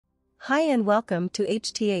Hi and welcome to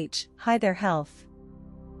Hi There Health.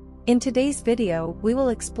 In today's video, we will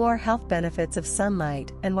explore health benefits of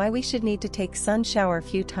sunlight and why we should need to take sun shower a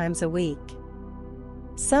few times a week.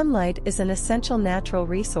 Sunlight is an essential natural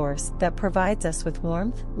resource that provides us with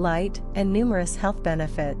warmth, light, and numerous health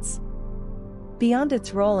benefits. Beyond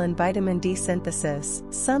its role in vitamin D synthesis,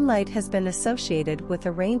 sunlight has been associated with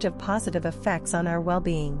a range of positive effects on our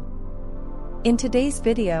well-being. In today's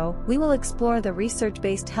video, we will explore the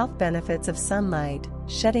research-based health benefits of sunlight,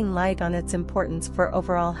 shedding light on its importance for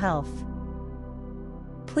overall health.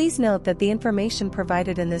 Please note that the information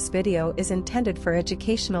provided in this video is intended for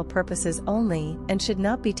educational purposes only and should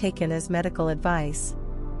not be taken as medical advice.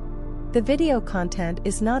 The video content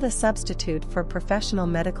is not a substitute for professional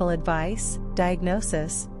medical advice,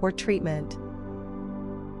 diagnosis, or treatment.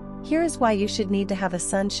 Here is why you should need to have a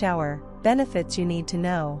sun shower. Benefits you need to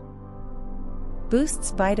know.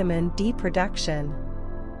 Boosts vitamin D production.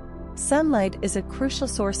 Sunlight is a crucial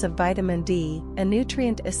source of vitamin D, a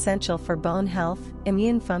nutrient essential for bone health,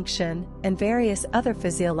 immune function, and various other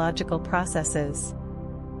physiological processes.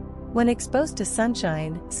 When exposed to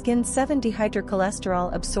sunshine, skin's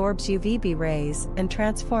 7-dehydrocholesterol absorbs UVB rays and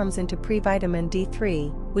transforms into pre-vitamin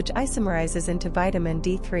D3, which isomerizes into vitamin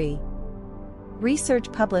D3.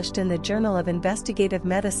 Research published in the Journal of Investigative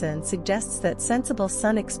Medicine suggests that sensible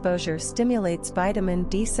sun exposure stimulates vitamin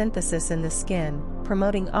D synthesis in the skin,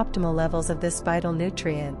 promoting optimal levels of this vital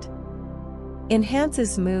nutrient.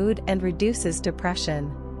 Enhances mood and reduces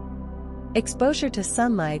depression. Exposure to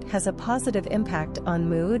sunlight has a positive impact on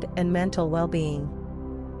mood and mental well-being.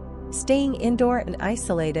 Staying indoor and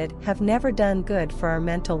isolated have never done good for our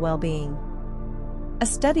mental well-being. A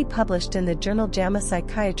study published in the journal JAMA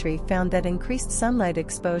Psychiatry found that increased sunlight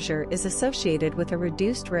exposure is associated with a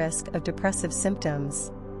reduced risk of depressive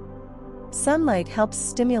symptoms. Sunlight helps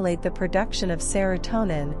stimulate the production of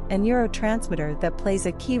serotonin, a neurotransmitter that plays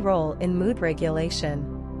a key role in mood regulation.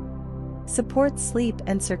 Supports sleep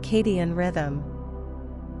and circadian rhythm.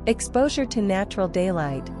 Exposure to natural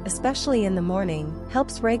daylight, especially in the morning,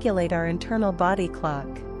 helps regulate our internal body clock,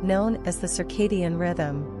 known as the circadian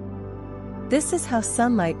rhythm. This is how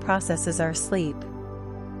sunlight processes our sleep.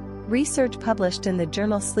 Research published in the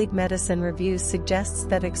journal Sleep Medicine Reviews suggests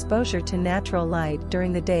that exposure to natural light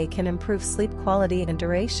during the day can improve sleep quality and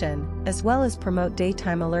duration, as well as promote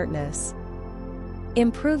daytime alertness.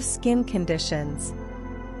 Improves skin conditions.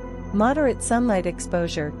 Moderate sunlight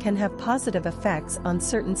exposure can have positive effects on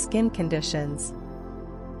certain skin conditions.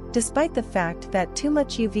 Despite the fact that too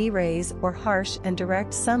much UV rays or harsh and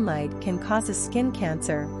direct sunlight can cause skin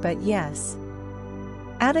cancer, but yes,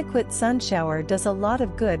 adequate sun shower does a lot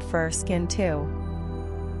of good for our skin too.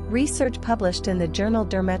 Research published in the journal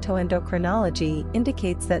Dermatoendocrinology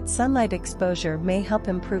indicates that sunlight exposure may help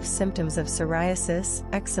improve symptoms of psoriasis,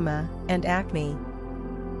 eczema, and acne.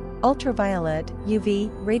 Ultraviolet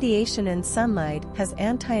 (UV) radiation in sunlight has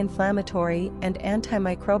anti-inflammatory and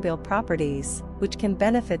antimicrobial properties, which can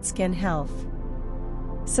benefit skin health.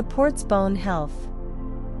 Supports bone health.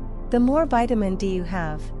 The more vitamin D you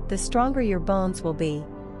have, the stronger your bones will be.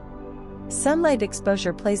 Sunlight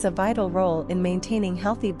exposure plays a vital role in maintaining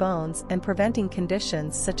healthy bones and preventing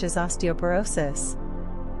conditions such as osteoporosis.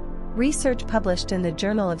 Research published in the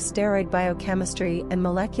Journal of Steroid Biochemistry and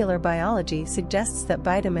Molecular Biology suggests that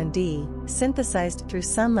vitamin D, synthesized through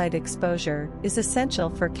sunlight exposure, is essential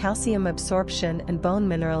for calcium absorption and bone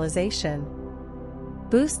mineralization.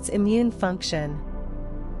 Boosts immune function.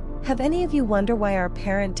 Have any of you wondered why our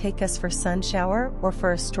parents take us for sun shower or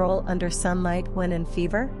for a stroll under sunlight when in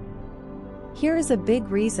fever? Here is a big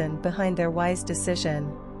reason behind their wise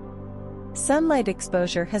decision. Sunlight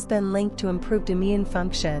exposure has been linked to improved immune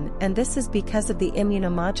function, and this is because of the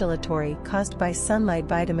immunomodulatory caused by sunlight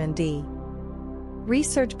vitamin D.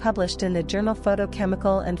 Research published in the journal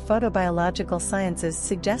Photochemical and Photobiological Sciences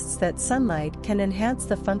suggests that sunlight can enhance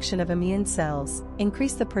the function of immune cells,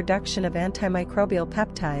 increase the production of antimicrobial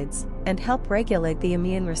peptides, and help regulate the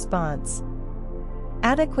immune response.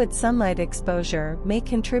 Adequate sunlight exposure may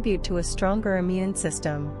contribute to a stronger immune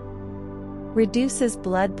system. Reduces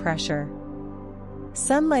blood pressure.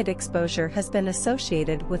 Sunlight exposure has been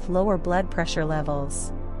associated with lower blood pressure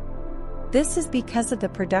levels. This is because of the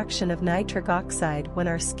production of nitric oxide when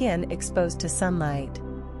our skin exposed to sunlight.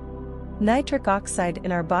 Nitric oxide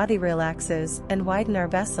in our body relaxes and widens our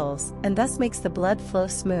vessels, and thus makes the blood flow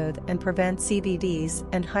smooth and prevents CVDs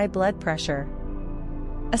and high blood pressure.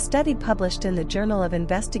 A study published in the Journal of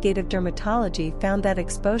Investigative Dermatology found that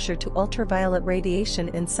exposure to ultraviolet radiation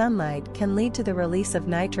in sunlight can lead to the release of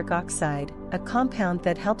nitric oxide, a compound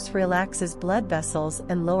that helps relaxes blood vessels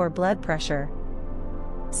and lower blood pressure.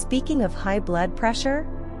 Speaking of high blood pressure,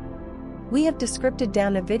 We have described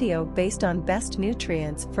down a video based on best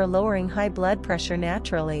nutrients for lowering high blood pressure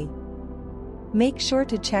naturally. Make sure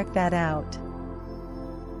to check that out.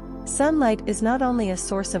 Sunlight is not only a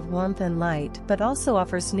source of warmth and light but also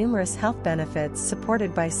offers numerous health benefits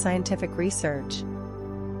supported by scientific research.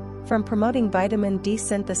 From promoting vitamin D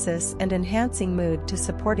synthesis and enhancing mood to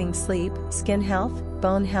supporting sleep, skin health,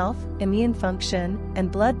 bone health, immune function, and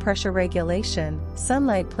blood pressure regulation,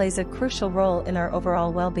 sunlight plays a crucial role in our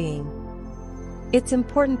overall well-being. It's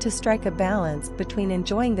important to strike a balance between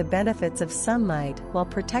enjoying the benefits of sunlight while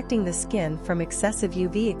protecting the skin from excessive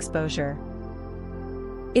UV exposure.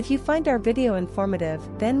 If you find our video informative,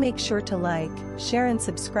 then make sure to like, share and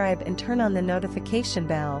subscribe and turn on the notification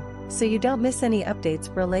bell, so you don't miss any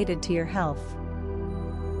updates related to your health.